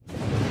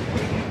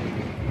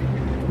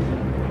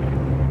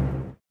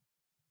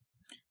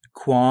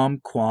Quam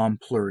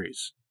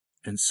Pluris,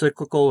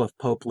 encyclical of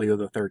Pope Leo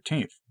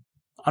XIII,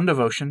 on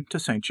devotion to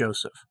Saint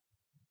Joseph.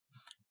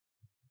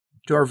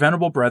 To our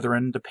venerable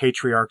brethren, the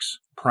patriarchs,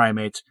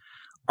 primates,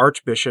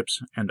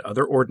 archbishops, and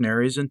other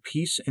ordinaries in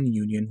peace and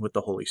union with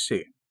the Holy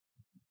See.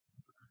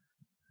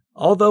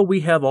 Although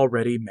we have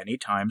already many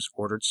times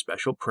ordered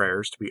special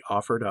prayers to be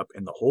offered up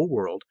in the whole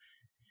world,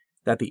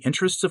 that the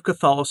interests of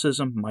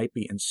Catholicism might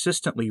be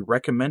insistently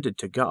recommended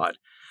to God,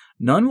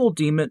 none will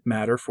deem it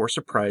matter for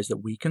surprise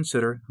that we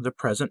consider the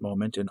present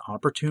moment an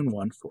opportune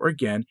one for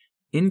again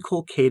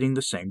inculcating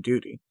the same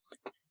duty.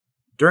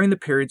 During the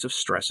periods of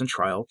stress and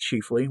trial,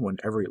 chiefly when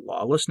every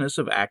lawlessness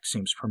of act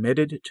seems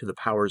permitted to the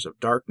powers of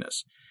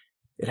darkness,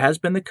 it has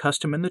been the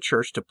custom in the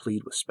Church to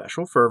plead with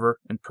special fervor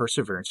and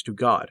perseverance to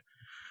God,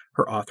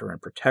 her author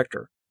and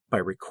protector, by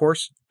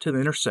recourse to the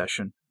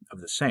intercession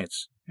of the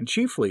saints, and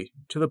chiefly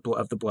to the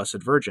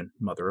Blessed Virgin,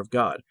 Mother of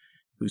God,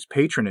 whose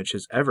patronage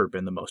has ever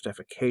been the most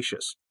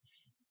efficacious.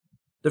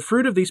 The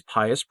fruit of these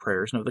pious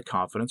prayers and of the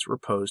confidence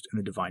reposed in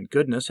the divine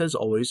goodness has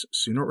always,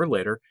 sooner or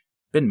later,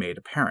 been made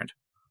apparent.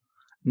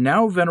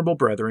 Now, venerable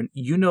brethren,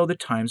 you know the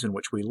times in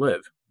which we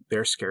live. They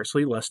are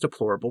scarcely less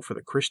deplorable for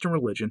the Christian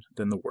religion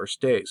than the worst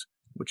days,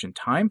 which in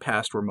time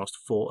past were most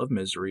full of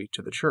misery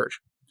to the Church.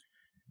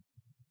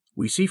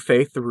 We see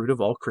faith, the root of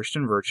all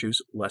Christian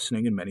virtues,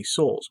 lessening in many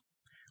souls.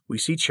 We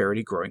see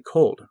charity growing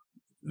cold,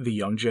 the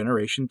young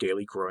generation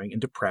daily growing in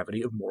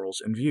depravity of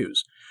morals and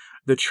views,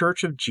 the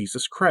Church of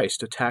Jesus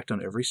Christ attacked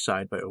on every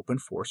side by open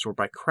force or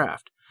by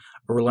craft,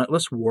 a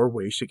relentless war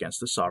waged against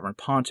the sovereign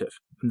pontiff,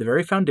 and the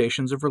very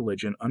foundations of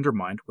religion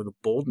undermined with a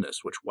boldness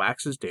which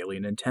waxes daily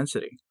in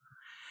intensity.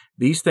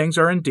 These things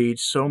are indeed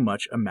so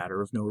much a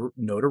matter of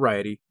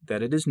notoriety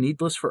that it is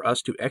needless for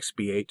us to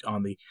expatiate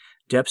on the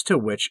depths to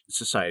which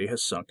society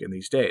has sunk in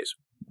these days,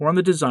 or on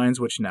the designs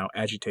which now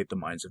agitate the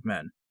minds of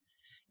men.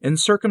 In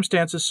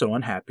circumstances so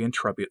unhappy and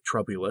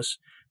troublous,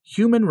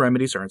 human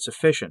remedies are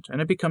insufficient,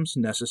 and it becomes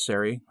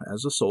necessary,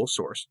 as the sole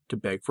source, to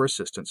beg for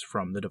assistance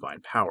from the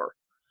divine power.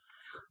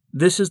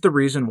 This is the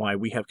reason why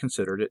we have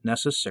considered it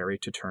necessary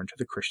to turn to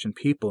the Christian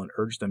people and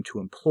urge them to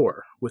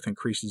implore, with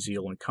increased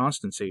zeal and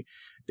constancy,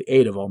 the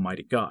aid of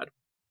Almighty God.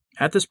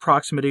 At this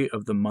proximity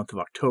of the month of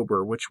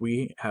October, which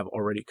we have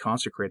already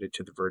consecrated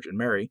to the Virgin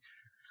Mary,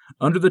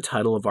 under the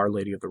title of Our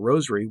Lady of the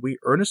Rosary, we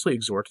earnestly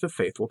exhort the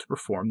faithful to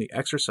perform the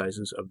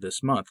exercises of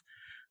this month,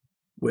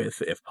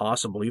 with, if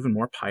possible, even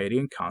more piety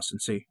and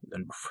constancy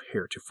than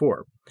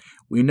heretofore.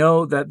 We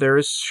know that there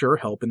is sure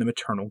help in the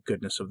maternal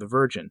goodness of the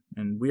Virgin,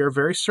 and we are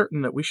very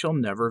certain that we shall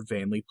never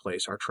vainly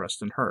place our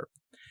trust in her.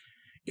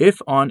 If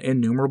on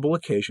innumerable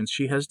occasions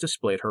she has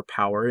displayed her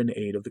power in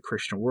aid of the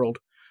Christian world,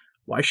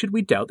 why should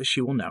we doubt that she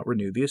will now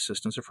renew the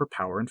assistance of her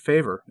power and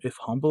favor, if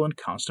humble and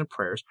constant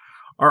prayers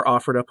are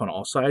offered up on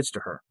all sides to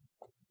her?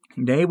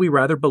 Nay, we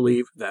rather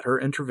believe that her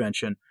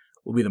intervention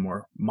will be the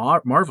more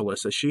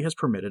marvelous as she has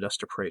permitted us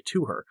to pray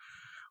to her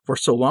for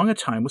so long a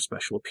time with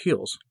special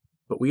appeals.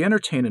 But we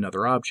entertain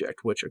another object,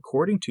 which,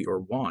 according to your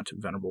wont,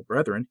 venerable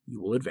brethren, you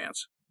will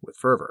advance with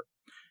fervor,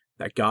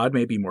 that God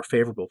may be more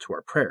favorable to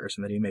our prayers,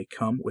 and that he may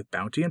come with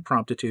bounty and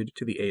promptitude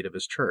to the aid of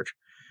his Church.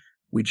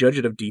 We judge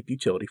it of deep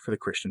utility for the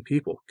Christian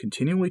people,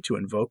 continually to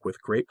invoke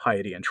with great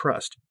piety and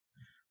trust,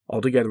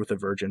 altogether with the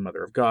Virgin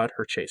Mother of God,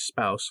 her chaste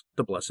spouse,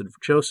 the Blessed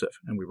Joseph,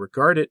 and we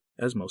regard it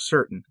as most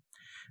certain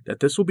that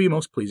this will be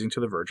most pleasing to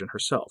the Virgin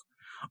herself.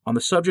 On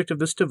the subject of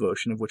this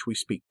devotion, of which we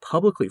speak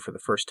publicly for the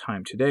first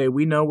time today,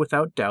 we know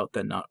without doubt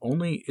that not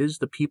only is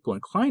the people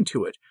inclined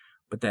to it,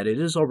 but that it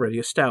is already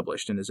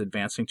established and is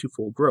advancing to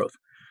full growth.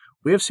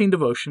 We have seen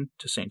devotion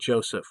to Saint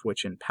Joseph,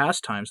 which in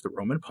past times the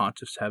Roman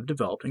pontiffs have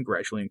developed and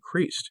gradually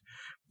increased,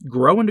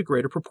 grow into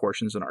greater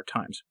proportions in our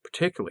times,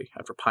 particularly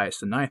after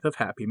Pius IX of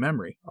happy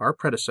memory, our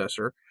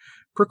predecessor,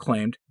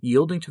 proclaimed,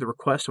 yielding to the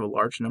request of a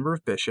large number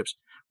of bishops,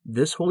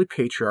 this holy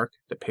patriarch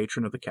the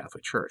patron of the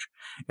Catholic Church,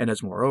 and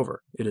as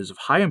moreover it is of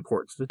high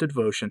importance that the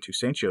devotion to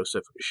Saint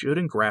Joseph should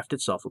engraft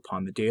itself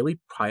upon the daily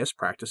pious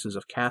practices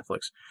of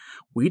Catholics,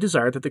 we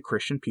desire that the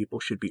Christian people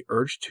should be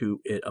urged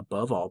to it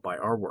above all by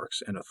our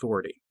works and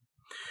authority.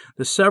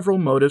 The several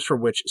motives for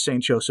which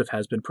Saint Joseph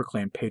has been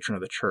proclaimed patron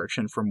of the Church,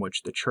 and from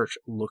which the Church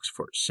looks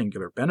for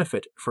singular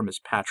benefit from his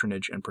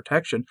patronage and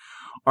protection,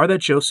 are that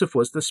Joseph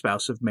was the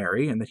spouse of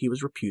Mary, and that he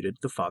was reputed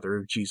the father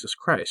of Jesus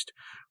Christ.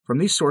 From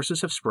these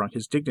sources have sprung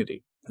his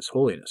dignity, his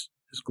holiness,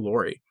 his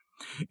glory.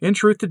 In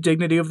truth, the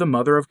dignity of the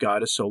Mother of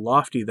God is so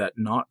lofty that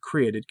naught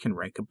created can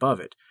rank above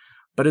it.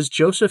 But as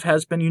Joseph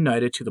has been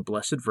united to the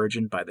Blessed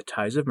Virgin by the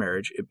ties of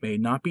marriage, it may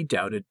not be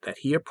doubted that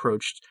he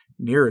approached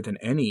nearer than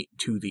any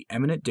to the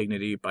eminent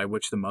dignity by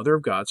which the Mother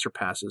of God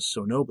surpasses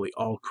so nobly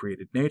all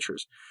created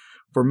natures.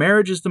 For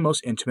marriage is the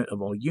most intimate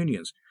of all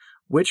unions,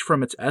 which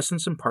from its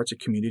essence imparts a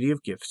community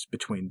of gifts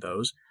between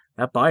those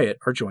that by it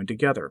are joined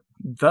together.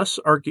 Thus,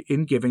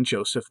 in giving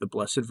Joseph the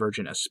Blessed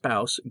Virgin as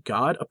spouse,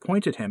 God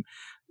appointed him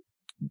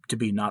to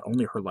be not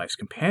only her life's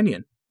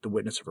companion, the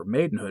witness of her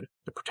maidenhood,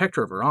 the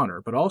protector of her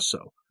honor, but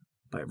also,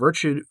 by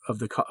virtue of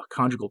the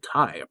conjugal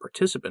tie, a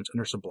participant in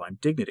her sublime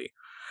dignity.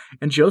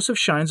 And Joseph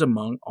shines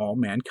among all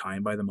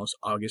mankind by the most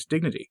august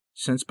dignity,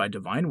 since by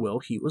divine will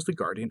he was the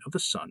guardian of the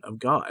Son of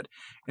God,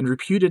 and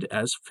reputed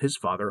as his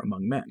father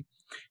among men.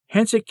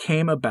 Hence it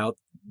came about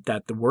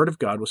that the word of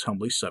God was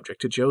humbly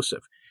subject to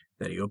Joseph,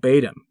 that he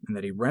obeyed him, and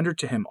that he rendered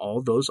to him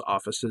all those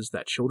offices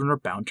that children are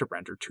bound to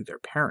render to their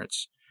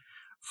parents.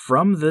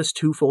 From this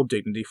twofold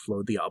dignity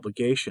flowed the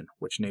obligation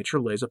which nature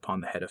lays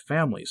upon the head of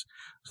families,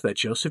 so that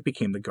Joseph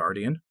became the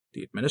guardian,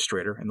 the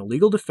administrator, and the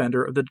legal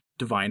defender of the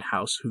divine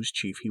house whose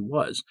chief he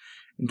was,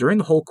 and during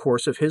the whole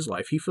course of his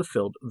life he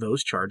fulfilled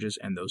those charges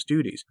and those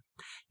duties.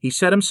 He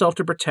set himself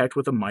to protect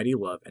with a mighty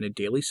love and a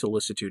daily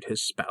solicitude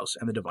his spouse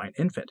and the divine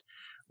infant.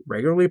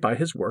 Regularly by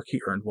his work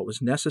he earned what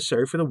was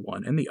necessary for the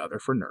one and the other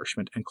for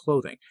nourishment and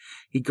clothing.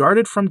 He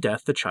guarded from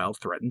death the child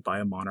threatened by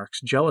a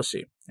monarch's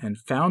jealousy, and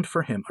found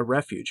for him a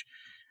refuge.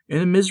 In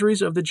the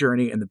miseries of the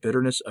journey and the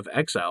bitterness of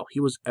exile, he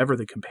was ever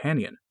the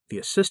companion, the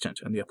assistant,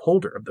 and the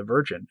upholder of the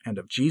Virgin and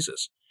of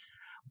Jesus.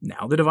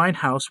 Now the divine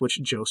house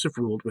which Joseph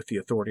ruled with the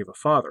authority of a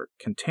father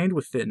contained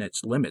within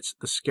its limits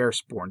the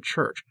scarce-born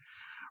church.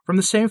 From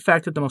the same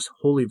fact that the most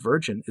holy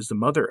Virgin is the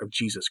mother of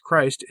Jesus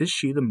Christ, is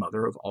she the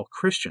mother of all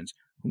Christians,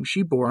 whom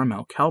she bore on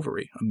Mount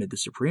Calvary amid the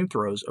supreme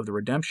throes of the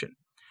redemption.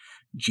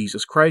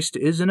 Jesus Christ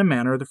is in a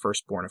manner the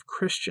firstborn of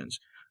Christians,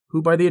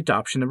 who by the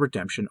adoption and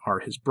redemption are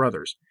his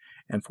brothers.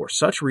 And for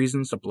such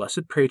reasons the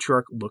blessed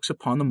patriarch looks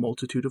upon the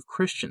multitude of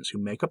Christians who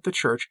make up the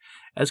church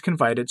as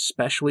confided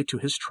specially to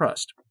his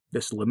trust,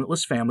 this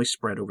limitless family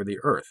spread over the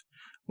earth,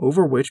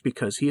 over which,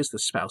 because he is the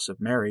spouse of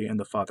Mary and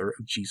the father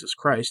of Jesus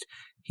Christ,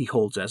 he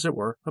holds, as it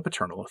were, a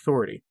paternal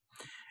authority.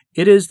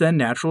 It is then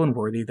natural and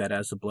worthy that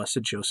as the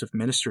blessed Joseph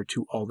ministered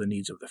to all the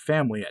needs of the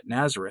family at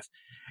Nazareth,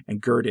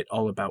 and girded it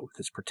all about with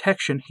his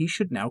protection, he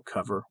should now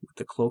cover with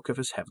the cloak of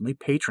his heavenly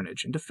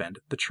patronage and defend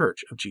the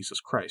church of Jesus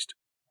Christ.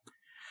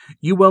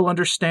 You well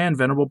understand,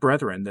 venerable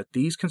brethren, that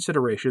these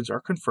considerations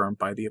are confirmed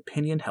by the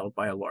opinion held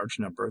by a large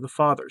number of the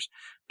fathers,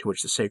 to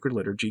which the sacred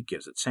liturgy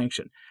gives its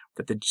sanction,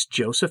 that the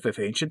Joseph of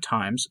ancient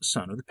times,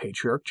 son of the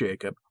patriarch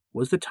Jacob,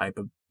 was the type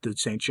of the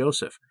Saint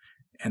Joseph,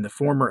 and the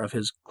former of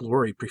his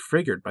glory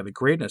prefigured by the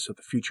greatness of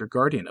the future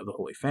guardian of the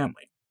Holy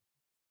Family.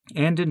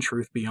 And in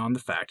truth, beyond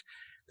the fact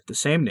that the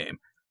same name,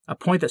 a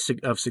point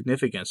of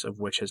significance of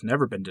which has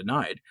never been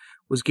denied,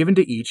 was given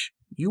to each,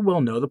 you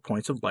well know the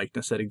points of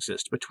likeness that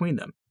exist between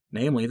them,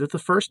 namely that the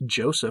first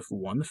Joseph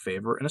won the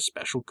favor and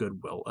especial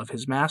goodwill of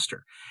his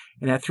master,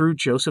 and that through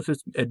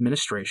Joseph's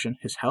administration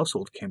his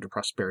household came to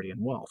prosperity and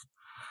wealth.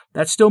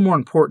 That still more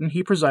important,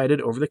 he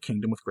presided over the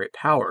kingdom with great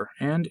power,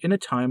 and in a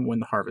time when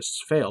the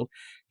harvests failed,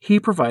 he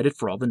provided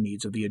for all the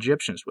needs of the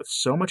Egyptians with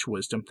so much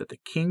wisdom that the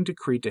king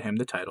decreed to him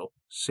the title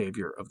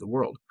Savior of the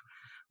world.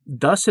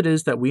 Thus it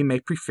is that we may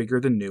prefigure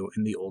the new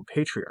in the old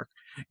patriarch,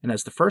 and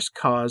as the first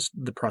caused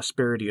the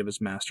prosperity of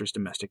his master's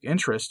domestic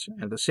interest,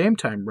 and at the same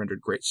time rendered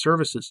great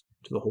services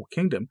to the whole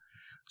kingdom,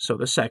 so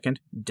the second,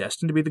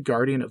 destined to be the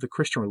guardian of the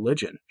Christian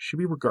religion, should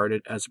be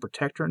regarded as the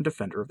protector and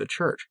defender of the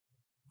church,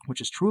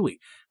 which is truly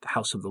the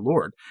house of the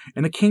Lord,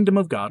 and the kingdom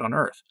of God on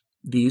earth.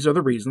 These are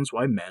the reasons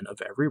why men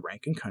of every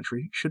rank and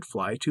country should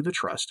fly to the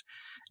trust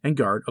and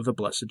guard of the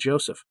blessed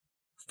Joseph.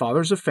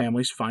 Fathers of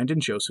families find in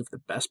Joseph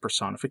the best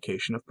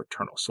personification of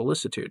paternal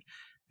solicitude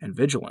and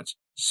vigilance.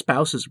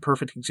 Spouses a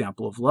perfect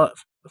example of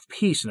love, of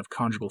peace, and of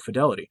conjugal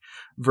fidelity.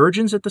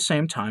 Virgins at the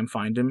same time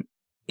find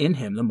in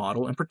him the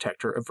model and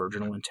protector of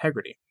virginal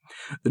integrity.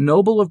 The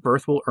noble of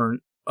birth will learn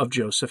of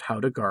Joseph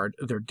how to guard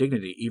their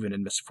dignity even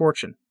in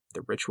misfortune.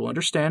 The rich will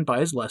understand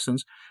by his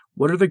lessons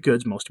what are the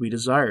goods most to be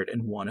desired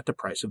and won at the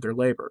price of their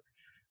labor.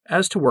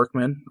 As to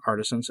workmen,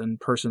 artisans, and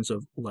persons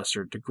of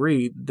lesser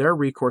degree, their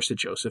recourse to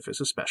Joseph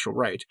is a special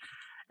right,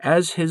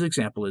 as his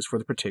example is for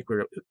the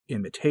particular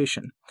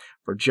imitation.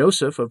 For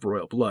Joseph, of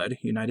royal blood,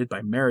 united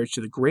by marriage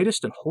to the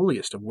greatest and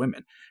holiest of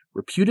women,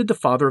 reputed the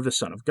father of the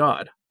Son of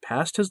God,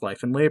 passed his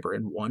life in labor,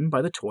 and won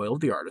by the toil of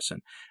the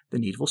artisan the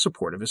needful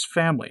support of his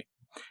family.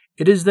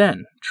 It is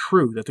then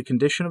true that the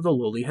condition of the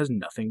lowly has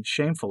nothing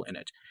shameful in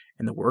it,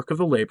 and the work of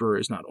the laborer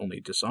is not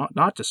only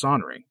not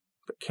dishonoring,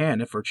 but can,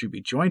 if virtue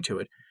be joined to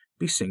it,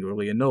 be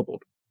singularly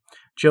ennobled.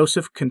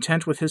 Joseph,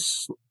 content with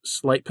his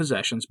slight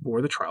possessions,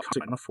 bore the trial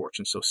of a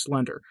fortune so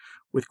slender,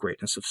 with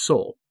greatness of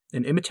soul,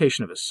 in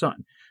imitation of his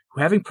son,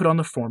 who, having put on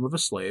the form of a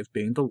slave,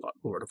 being the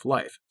Lord of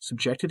life,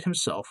 subjected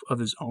himself of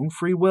his own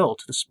free will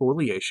to the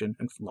spoliation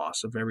and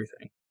loss of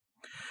everything.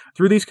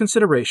 Through these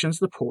considerations,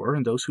 the poor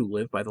and those who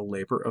live by the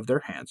labor of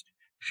their hands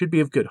should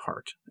be of good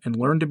heart, and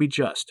learn to be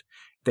just.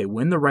 If they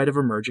win the right of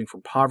emerging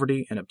from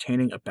poverty and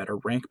obtaining a better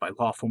rank by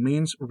lawful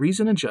means,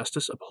 reason and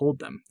justice uphold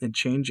them in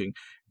changing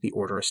the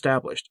order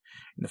established,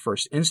 in the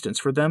first instance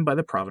for them by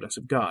the providence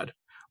of God.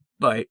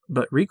 But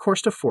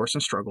recourse to force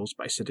and struggles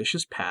by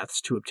seditious paths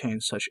to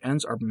obtain such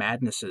ends are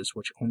madnesses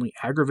which only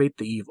aggravate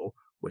the evil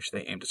which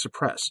they aim to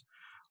suppress.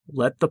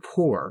 Let the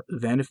poor,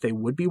 then, if they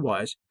would be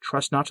wise,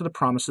 trust not to the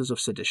promises of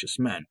seditious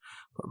men,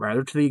 but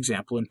rather to the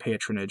example and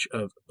patronage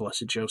of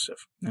blessed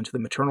Joseph, and to the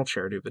maternal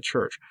charity of the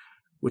Church,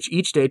 which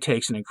each day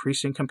takes an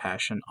increasing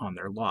compassion on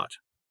their lot.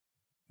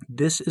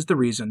 This is the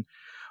reason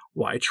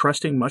why,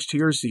 trusting much to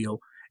your zeal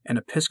and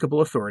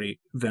episcopal authority,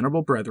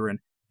 venerable brethren,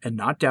 and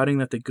not doubting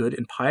that the good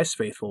and pious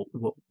faithful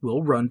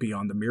will run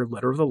beyond the mere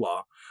letter of the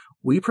law,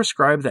 we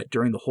prescribe that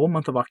during the whole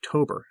month of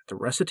October, the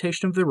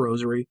recitation of the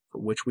Rosary,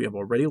 for which we have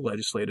already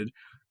legislated,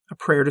 a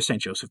prayer to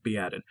St. Joseph be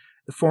added,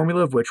 the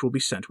formula of which will be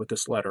sent with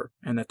this letter,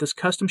 and that this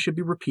custom should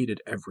be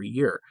repeated every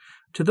year.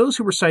 To those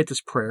who recite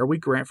this prayer, we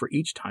grant for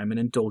each time an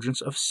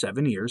indulgence of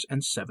 7 years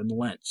and 7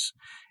 Lents.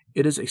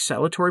 It is a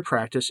salutary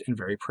practice and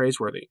very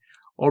praiseworthy,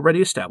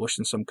 already established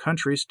in some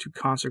countries, to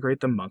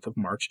consecrate the month of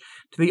March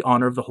to the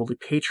honor of the Holy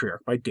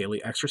Patriarch by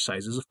daily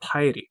exercises of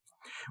piety.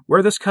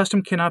 Where this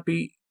custom cannot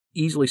be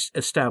easily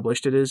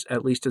established, it is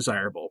at least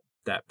desirable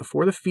that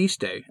before the feast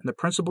day in the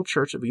principal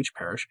church of each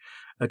parish,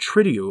 a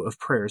triduum of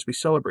prayers be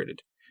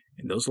celebrated.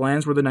 In those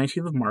lands where the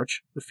 19th of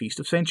March, the feast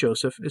of St.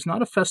 Joseph, is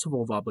not a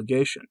festival of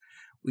obligation,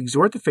 we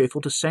exhort the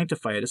faithful to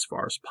sanctify it as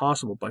far as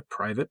possible by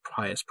private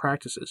pious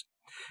practices,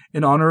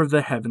 in honor of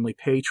the heavenly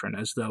patron,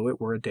 as though it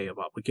were a day of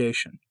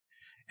obligation.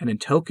 And in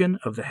token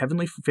of the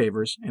heavenly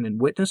favors and in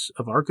witness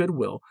of our good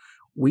will,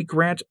 we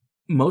grant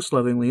most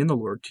lovingly in the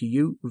Lord to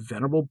you,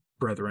 venerable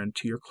brethren,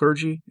 to your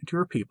clergy, and to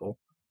your people,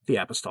 the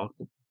apostolic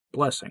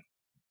blessing.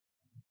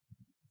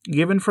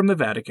 Given from the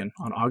Vatican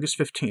on August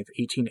 15,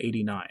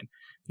 1889,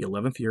 the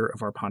 11th year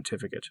of our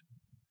pontificate,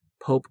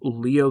 Pope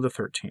Leo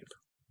XIII.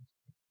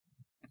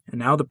 And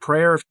now the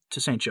prayer to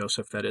St.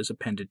 Joseph that is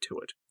appended to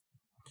it.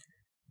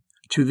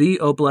 To thee,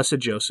 O blessed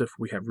Joseph,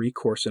 we have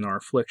recourse in our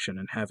affliction,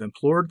 and have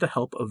implored the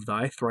help of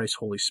thy thrice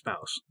holy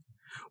spouse.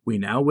 We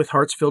now, with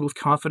hearts filled with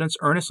confidence,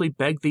 earnestly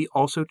beg thee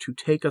also to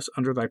take us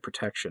under thy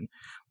protection,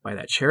 by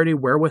that charity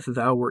wherewith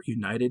thou wert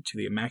united to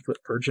the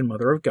Immaculate Virgin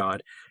Mother of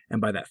God, and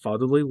by that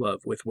fatherly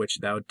love with which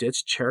thou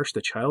didst cherish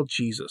the child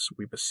Jesus.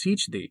 We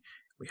beseech thee,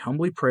 we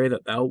humbly pray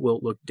that thou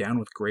wilt look down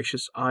with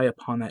gracious eye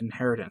upon that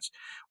inheritance,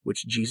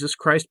 which Jesus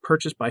Christ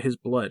purchased by his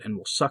blood, and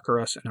will succor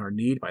us in our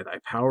need by thy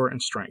power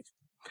and strength.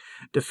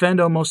 Defend,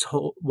 O most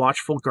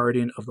watchful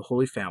guardian of the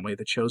Holy Family,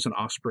 the chosen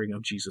offspring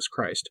of Jesus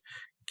Christ.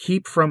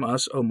 Keep from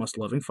us, O most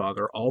loving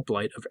Father, all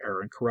blight of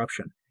error and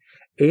corruption.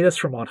 Aid us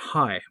from on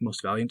high,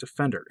 most valiant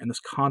defender, in this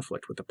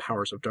conflict with the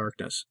powers of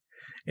darkness.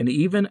 And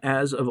even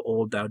as of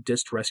old thou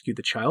didst rescue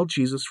the child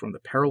Jesus from the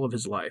peril of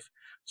his life,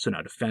 so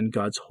now defend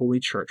God's holy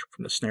church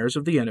from the snares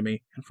of the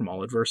enemy and from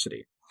all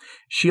adversity.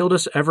 Shield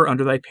us ever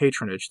under thy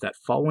patronage, that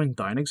following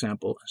thine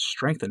example, and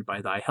strengthened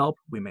by thy help,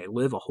 we may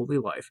live a holy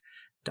life,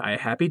 die a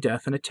happy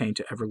death, and attain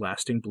to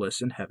everlasting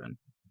bliss in heaven.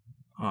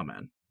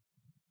 Amen.